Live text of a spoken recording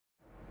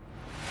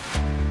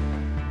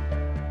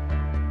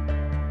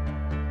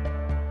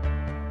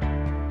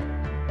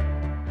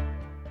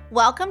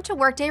Welcome to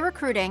Workday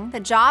Recruiting, the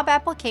Job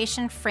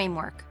Application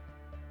Framework.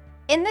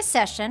 In this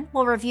session,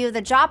 we'll review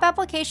the job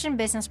application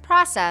business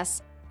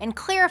process and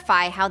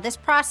clarify how this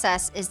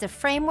process is the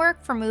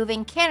framework for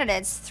moving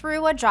candidates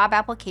through a job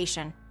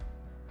application.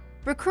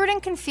 Recruiting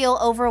can feel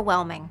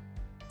overwhelming.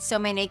 So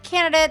many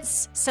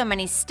candidates, so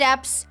many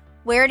steps,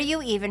 where do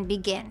you even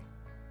begin?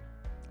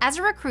 As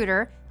a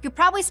recruiter, you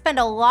probably spend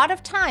a lot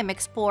of time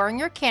exploring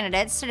your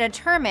candidates to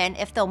determine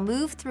if they'll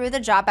move through the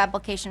job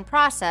application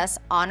process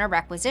on a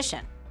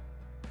requisition.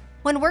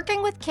 When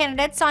working with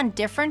candidates on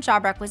different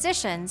job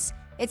requisitions,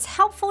 it's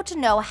helpful to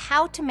know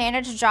how to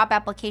manage a job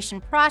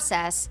application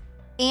process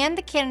and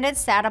the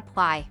candidates that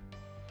apply.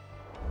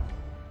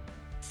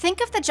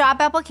 Think of the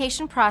job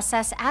application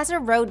process as a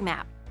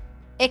roadmap.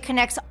 It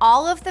connects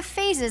all of the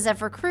phases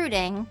of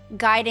recruiting,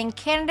 guiding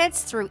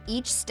candidates through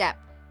each step.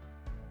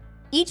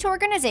 Each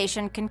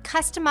organization can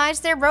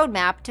customize their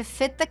roadmap to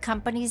fit the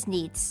company's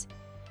needs.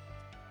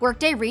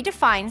 Workday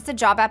redefines the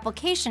job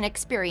application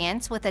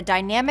experience with a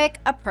dynamic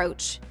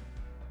approach.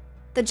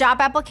 The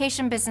job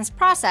application business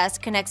process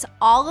connects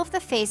all of the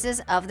phases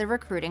of the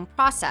recruiting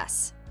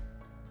process.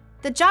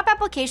 The job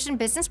application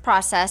business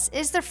process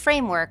is the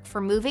framework for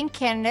moving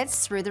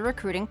candidates through the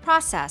recruiting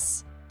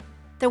process.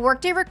 The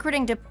Workday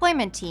Recruiting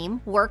Deployment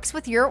Team works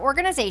with your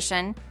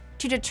organization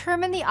to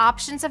determine the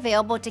options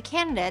available to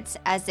candidates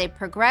as they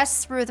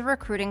progress through the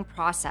recruiting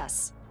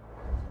process.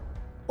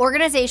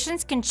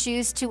 Organizations can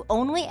choose to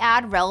only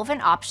add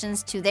relevant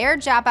options to their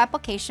job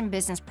application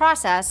business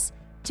process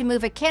to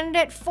move a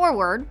candidate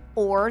forward,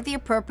 or the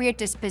appropriate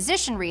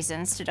disposition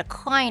reasons to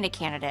decline a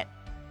candidate.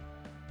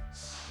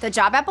 The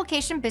job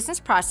application business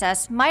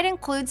process might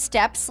include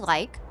steps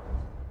like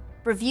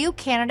review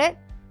candidate,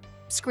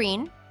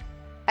 screen,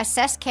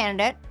 assess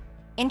candidate,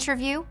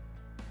 interview,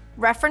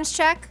 reference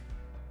check,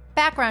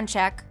 background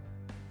check,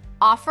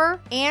 offer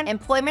and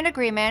employment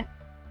agreement,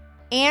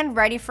 and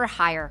ready for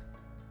hire.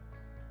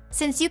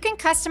 Since you can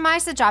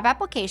customize the job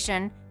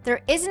application,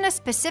 there isn't a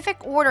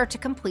specific order to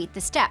complete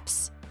the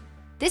steps.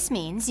 This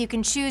means you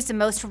can choose the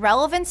most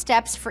relevant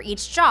steps for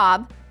each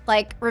job,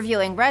 like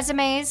reviewing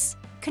resumes,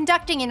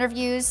 conducting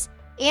interviews,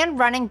 and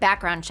running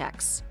background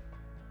checks.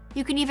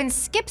 You can even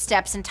skip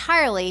steps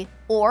entirely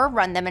or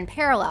run them in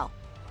parallel.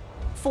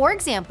 For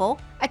example,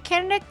 a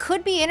candidate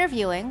could be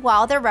interviewing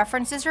while their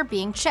references are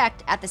being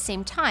checked at the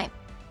same time.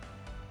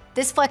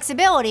 This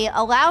flexibility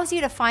allows you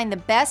to find the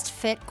best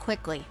fit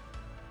quickly.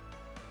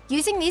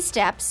 Using these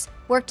steps,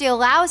 Workday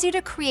allows you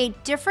to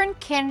create different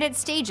candidate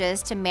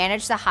stages to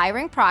manage the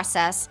hiring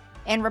process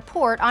and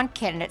report on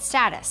candidate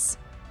status.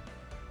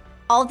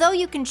 Although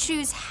you can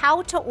choose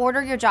how to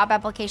order your job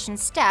application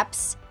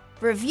steps,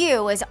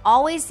 review is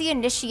always the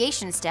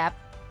initiation step,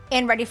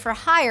 and ready for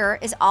hire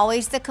is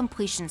always the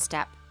completion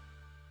step.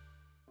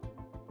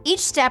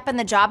 Each step in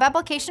the job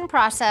application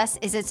process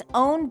is its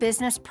own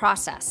business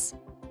process.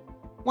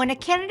 When a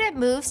candidate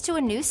moves to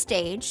a new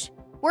stage,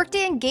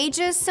 Workday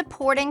engages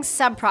supporting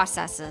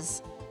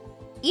sub-processes.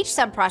 Each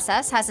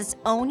sub-process has its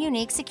own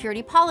unique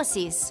security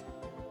policies.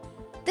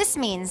 This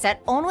means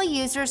that only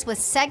users with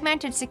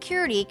segmented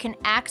security can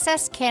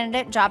access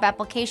candidate job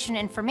application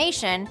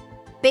information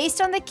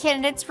based on the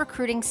candidate's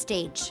recruiting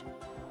stage.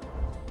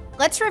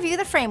 Let's review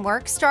the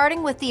framework,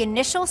 starting with the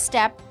initial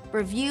step,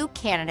 review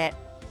candidate.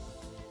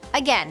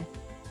 Again,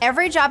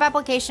 every job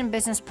application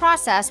business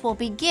process will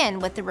begin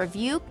with the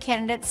review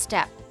candidate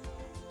step.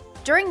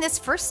 During this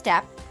first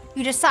step,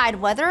 you decide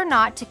whether or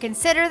not to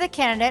consider the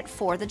candidate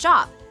for the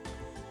job.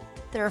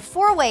 There are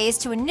 4 ways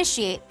to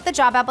initiate the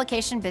job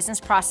application business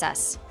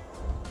process.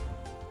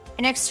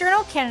 An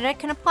external candidate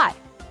can apply.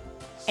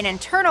 An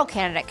internal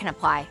candidate can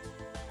apply.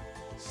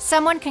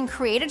 Someone can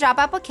create a job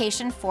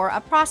application for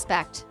a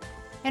prospect.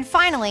 And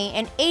finally,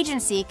 an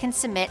agency can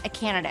submit a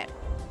candidate.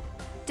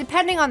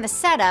 Depending on the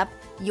setup,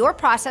 your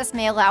process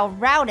may allow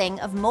routing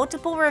of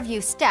multiple review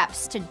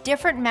steps to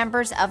different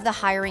members of the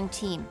hiring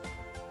team.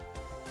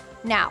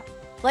 Now,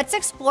 let's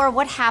explore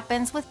what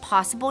happens with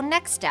possible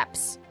next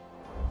steps.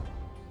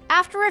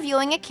 After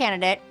reviewing a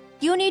candidate,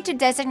 you need to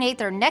designate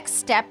their next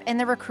step in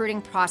the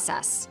recruiting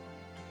process.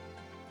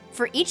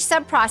 For each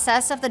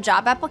sub-process of the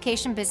job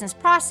application business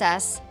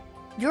process,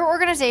 your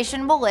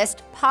organization will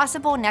list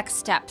possible next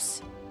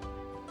steps.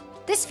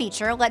 This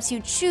feature lets you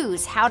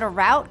choose how to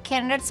route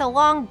candidates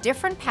along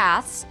different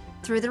paths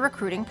through the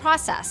recruiting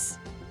process.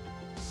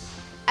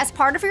 As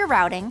part of your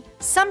routing,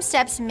 some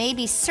steps may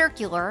be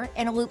circular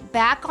and loop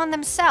back on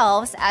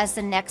themselves as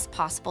the next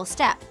possible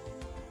step.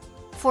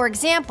 For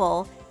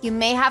example, you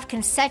may have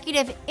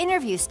consecutive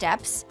interview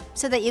steps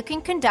so that you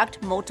can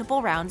conduct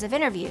multiple rounds of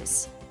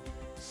interviews.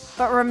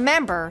 But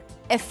remember,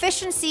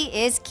 efficiency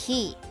is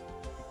key.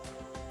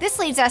 This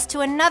leads us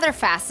to another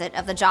facet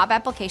of the job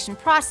application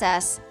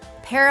process,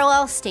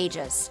 parallel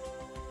stages.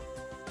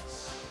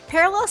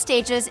 Parallel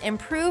stages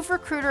improve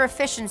recruiter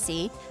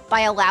efficiency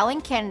by allowing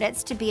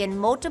candidates to be in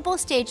multiple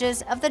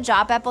stages of the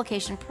job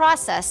application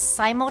process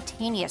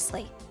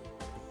simultaneously.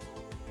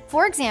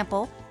 For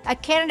example, a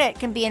candidate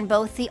can be in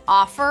both the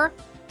offer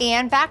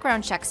and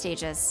background check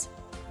stages.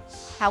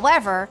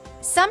 However,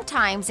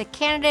 sometimes a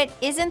candidate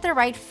isn't the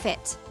right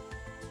fit.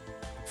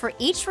 For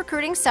each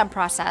recruiting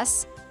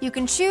sub-process, you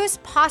can choose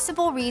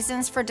possible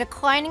reasons for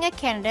declining a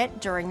candidate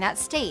during that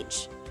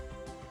stage.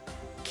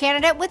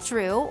 Candidate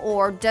withdrew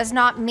or does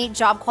not meet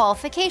job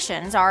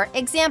qualifications are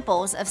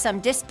examples of some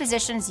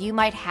dispositions you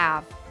might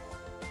have.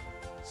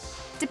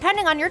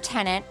 Depending on your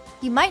tenant,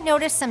 you might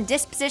notice some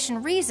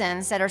disposition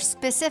reasons that are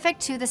specific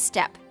to the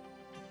step.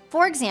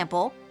 For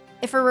example,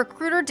 if a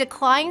recruiter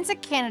declines a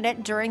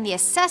candidate during the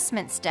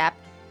assessment step,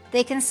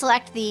 they can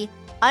select the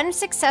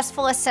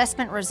Unsuccessful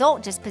Assessment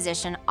Result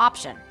Disposition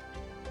option.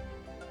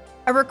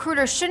 A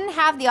recruiter shouldn't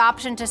have the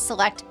option to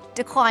select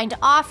Declined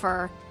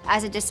Offer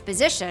as a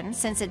disposition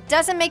since it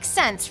doesn't make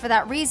sense for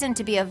that reason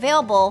to be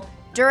available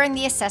during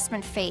the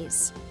assessment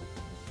phase.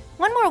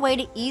 One more way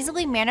to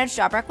easily manage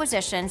job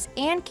requisitions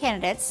and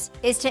candidates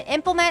is to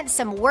implement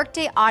some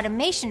Workday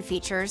automation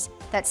features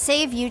that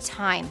save you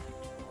time.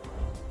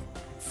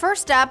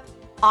 First up,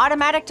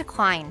 automatic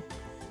decline.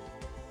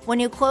 When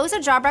you close a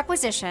job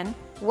requisition,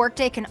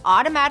 Workday can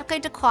automatically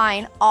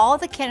decline all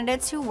the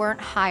candidates who weren't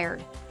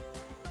hired.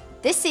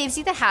 This saves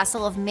you the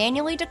hassle of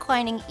manually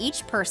declining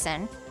each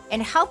person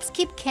and helps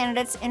keep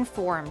candidates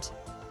informed.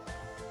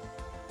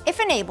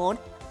 If enabled,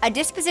 a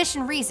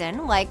disposition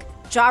reason like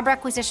job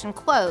requisition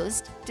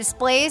closed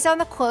displays on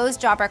the closed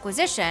job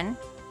requisition,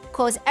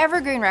 close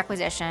evergreen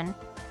requisition,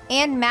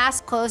 and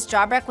mass closed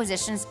job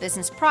requisitions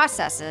business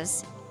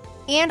processes,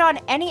 and on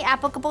any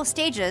applicable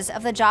stages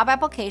of the job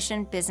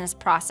application business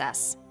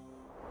process.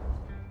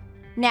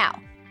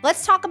 Now,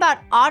 let's talk about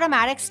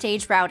automatic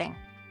stage routing.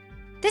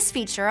 This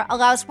feature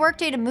allows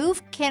Workday to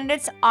move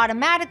candidates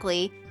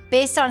automatically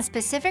based on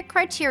specific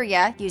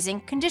criteria using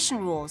condition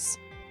rules.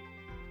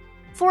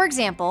 For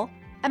example,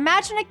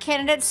 imagine a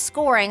candidate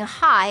scoring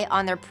high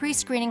on their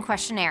pre-screening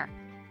questionnaire.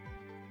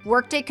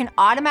 Workday can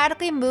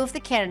automatically move the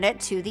candidate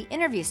to the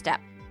interview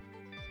step.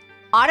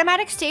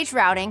 Automatic stage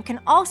routing can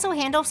also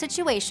handle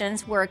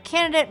situations where a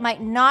candidate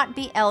might not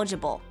be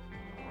eligible.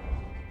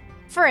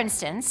 For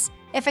instance,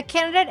 if a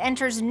candidate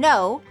enters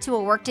no to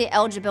a Workday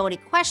eligibility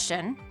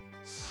question,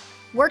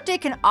 Workday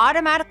can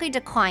automatically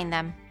decline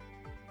them.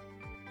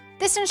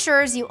 This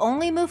ensures you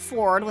only move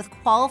forward with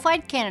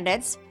qualified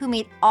candidates who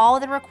meet all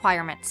the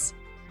requirements.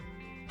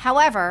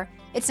 However,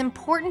 it's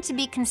important to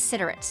be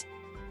considerate.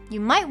 You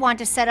might want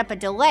to set up a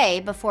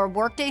delay before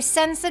Workday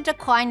sends the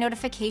decline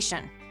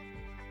notification.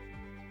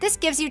 This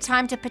gives you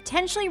time to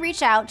potentially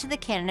reach out to the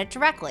candidate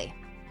directly.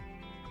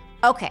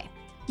 Okay,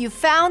 you've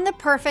found the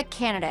perfect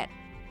candidate,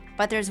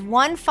 but there's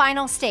one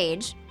final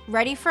stage,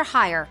 ready for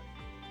hire.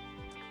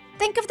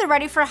 Think of the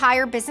ready for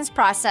hire business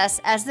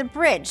process as the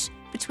bridge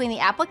between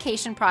the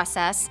application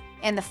process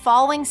and the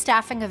following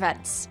staffing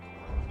events: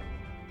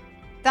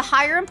 the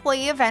hire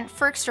employee event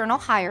for external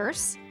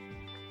hires,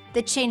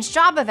 the change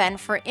job event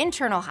for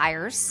internal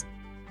hires,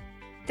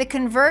 the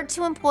convert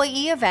to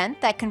employee event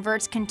that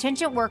converts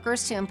contingent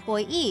workers to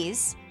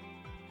employees,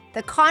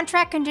 the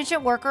contract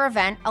contingent worker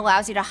event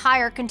allows you to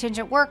hire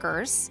contingent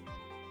workers,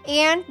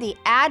 and the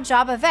add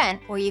job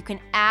event where you can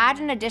add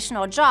an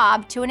additional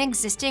job to an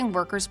existing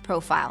worker's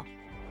profile.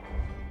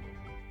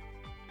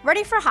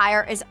 Ready for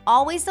hire is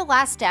always the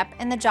last step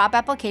in the job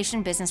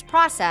application business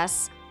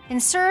process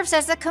and serves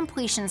as the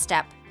completion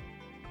step.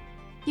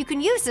 You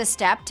can use this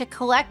step to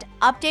collect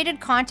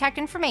updated contact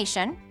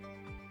information,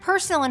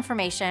 personal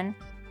information,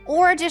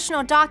 or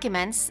additional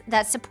documents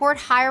that support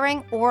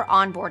hiring or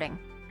onboarding.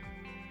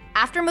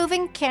 After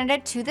moving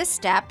candidate to this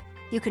step,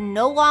 you can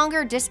no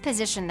longer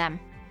disposition them.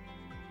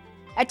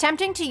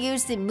 Attempting to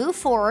use the move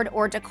forward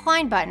or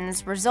decline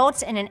buttons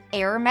results in an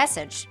error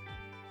message.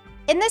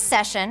 In this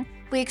session,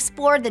 we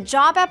explored the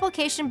job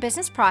application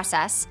business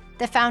process,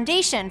 the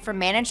foundation for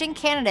managing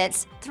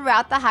candidates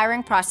throughout the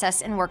hiring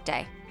process in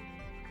Workday.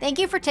 Thank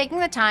you for taking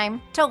the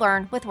time to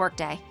learn with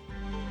Workday.